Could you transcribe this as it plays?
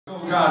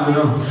God, you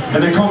know.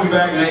 And they called me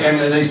back and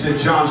they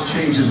said, John's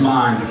changed his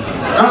mind.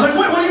 And I was like,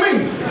 wait, what do you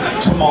mean?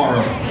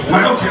 Tomorrow. I'm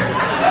like, okay.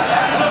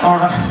 All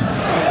right.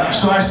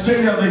 So I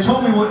stayed up. They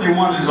told me what they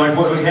wanted, like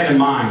what we had in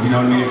mind, you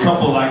know what I mean? A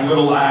couple like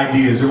little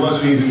ideas. It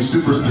wasn't anything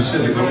super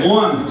specific, but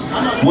one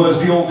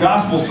was the old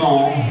gospel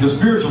song, the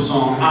spiritual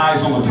song,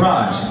 Eyes on the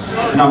Prize.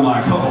 And I'm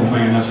like, oh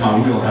man, that's my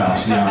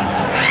wheelhouse now.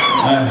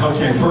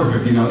 Okay,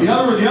 perfect, you know. The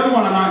other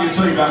one I'm not going to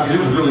tell you about because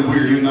it was really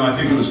weird, even though I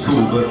think it was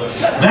cool, but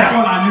that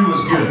one I knew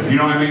was good, you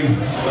know what I mean?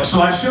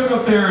 So I showed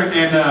up there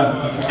and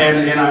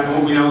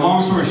I, you know, long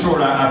story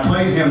short, I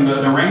played him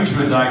the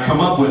arrangement that I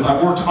come up with. I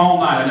worked all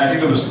night and I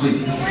didn't go to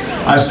sleep.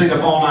 I stayed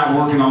up all night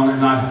working on it,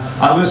 and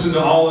I listened to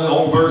all the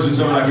old versions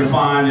of it I could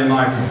find, and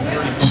like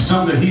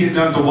something that he had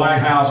done at the White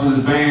House with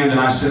his band, and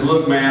I said,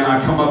 look man, I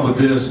come up with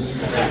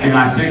this, and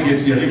I think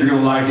you're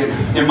gonna like it.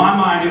 In my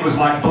mind, it was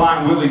like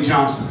Blind Willie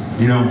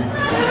Johnson, you know,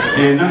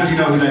 and none of you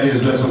know who that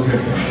is, but that's okay.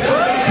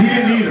 He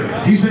didn't either.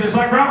 He said, it's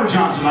like Robert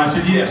Johnson. I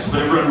said, yes,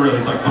 but it wasn't really.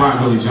 It's like Blind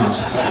Willie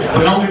Johnson.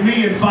 But only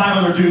me and 5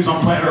 other dudes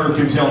on planet Earth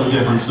can tell the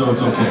difference, so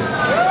it's okay.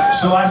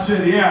 So I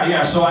said,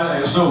 yeah. So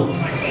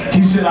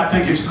he said, I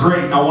think it's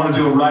great. I want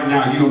to do it right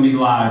now, you and me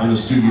live in the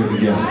studio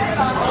together.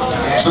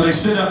 So they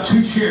set up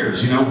 2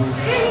 chairs, you know,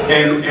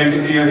 and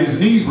you know, his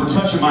knees were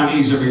touching my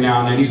knees every now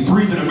and then. He's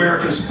breathing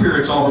American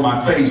spirits all over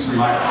my face,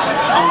 and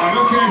I'm like,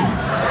 okay.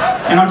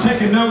 And I'm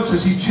taking notes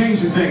as he's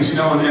changing things, you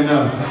know, and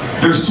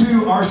there's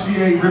 2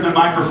 RCA ribbon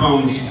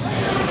microphones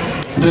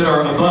that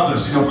are above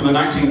us, you know, from the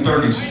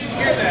 1930s.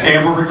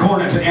 And we're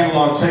recording it to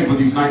analog tape with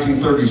these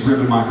 1930s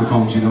ribbon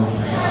microphones, you know.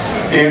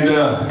 And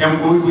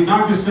we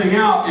knocked this thing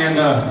out,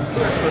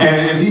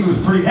 and he was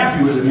pretty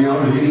happy with it, you know.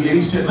 And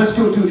he said, let's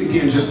go do it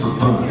again just for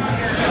fun.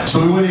 So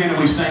we went in and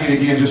we sang it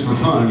again just for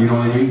fun, you know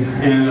what I mean?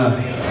 And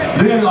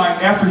then,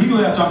 like, after he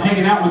left, I'm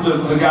hanging out with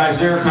the guys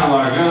there, kind of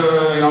like,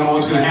 I don't know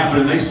what's going to happen.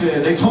 And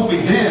they told me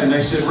then, they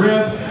said,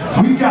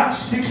 Rev, we've got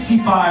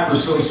 65 or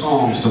so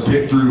songs to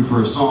pick through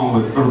for a song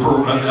with, or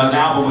for an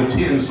album with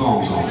 10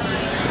 songs on it.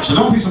 So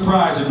don't be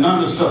surprised if none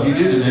of the stuff you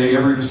did today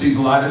ever even sees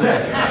the light of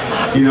day.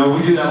 You know,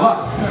 we do that a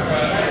lot.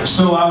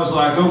 So I was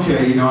like,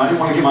 okay, you know, I didn't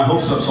want to get my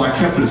hopes up, so I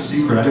kept it a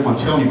secret. I didn't want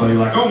to tell anybody,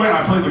 like, oh man,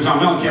 I played with John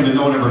Mellencamp and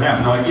no one ever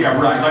happened. They're like, yeah,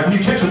 right. Like when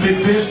you catch a big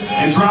fish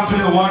and drop it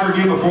in the water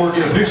again before we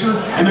get a picture,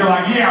 and they're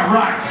like, yeah,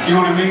 right. You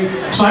know what I mean?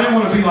 So I didn't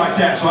want to be like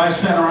that, so I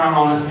sat around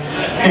on it.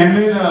 And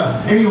then,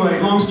 anyway,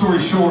 long story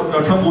short,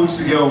 a couple weeks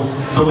ago,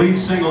 the lead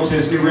single to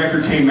his new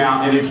record came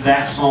out, and it's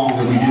that song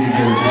that we did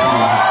together just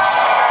now.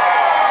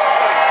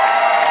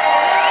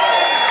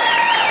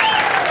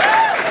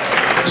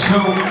 So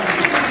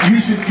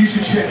you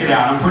should check it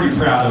out. I'm pretty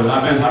proud of it.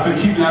 I've been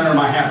keeping that under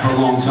my hat for a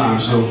long time.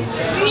 So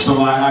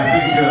I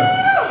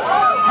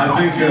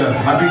think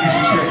you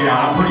should check it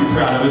out. I'm pretty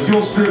proud of it. It's the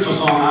old spiritual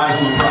song, Eyes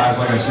on the Prize,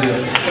 like I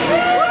said,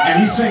 and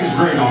he sings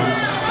great on it.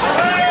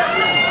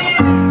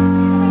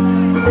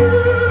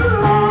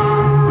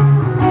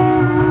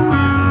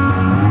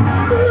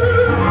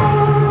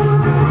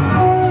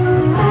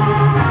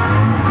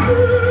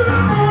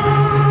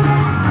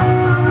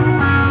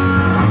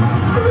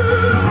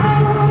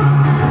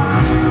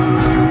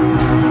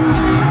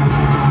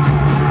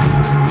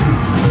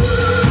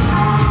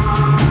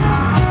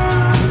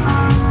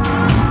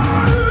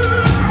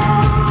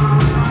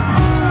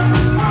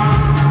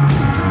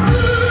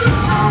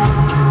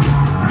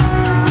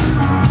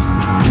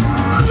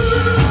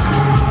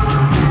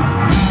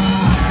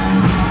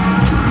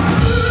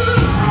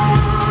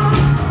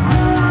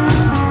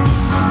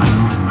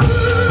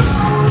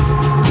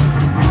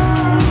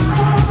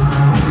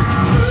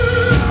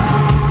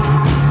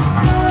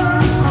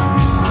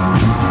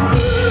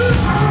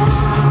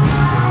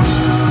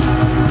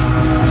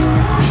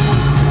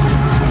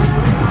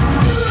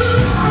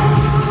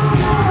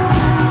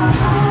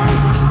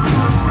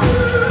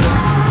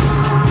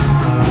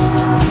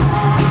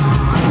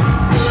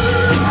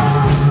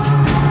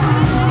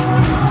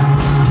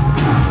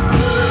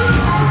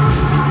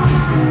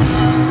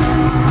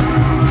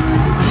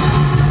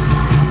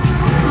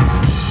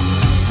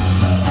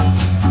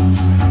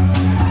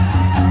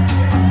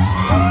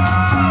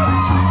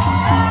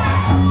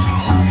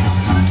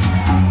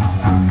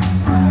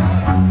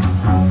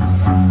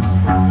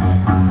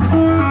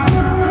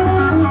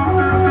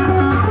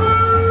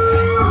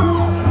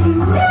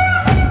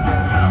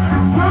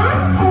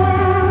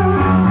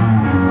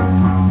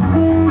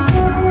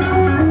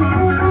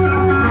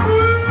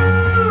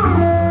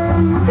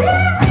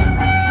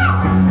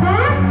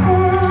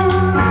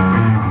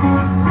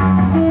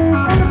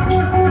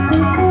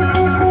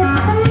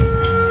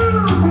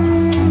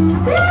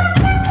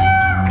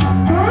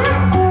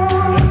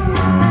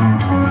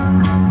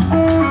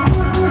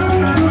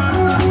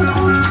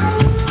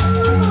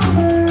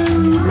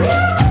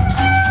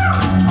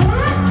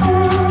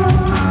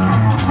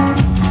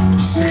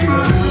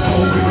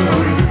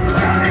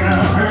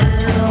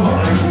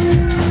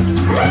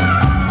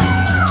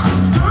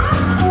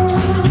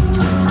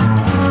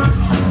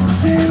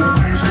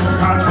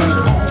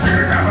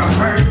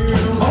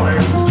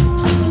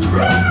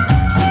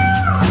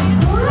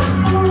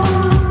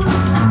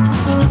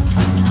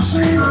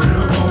 in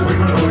a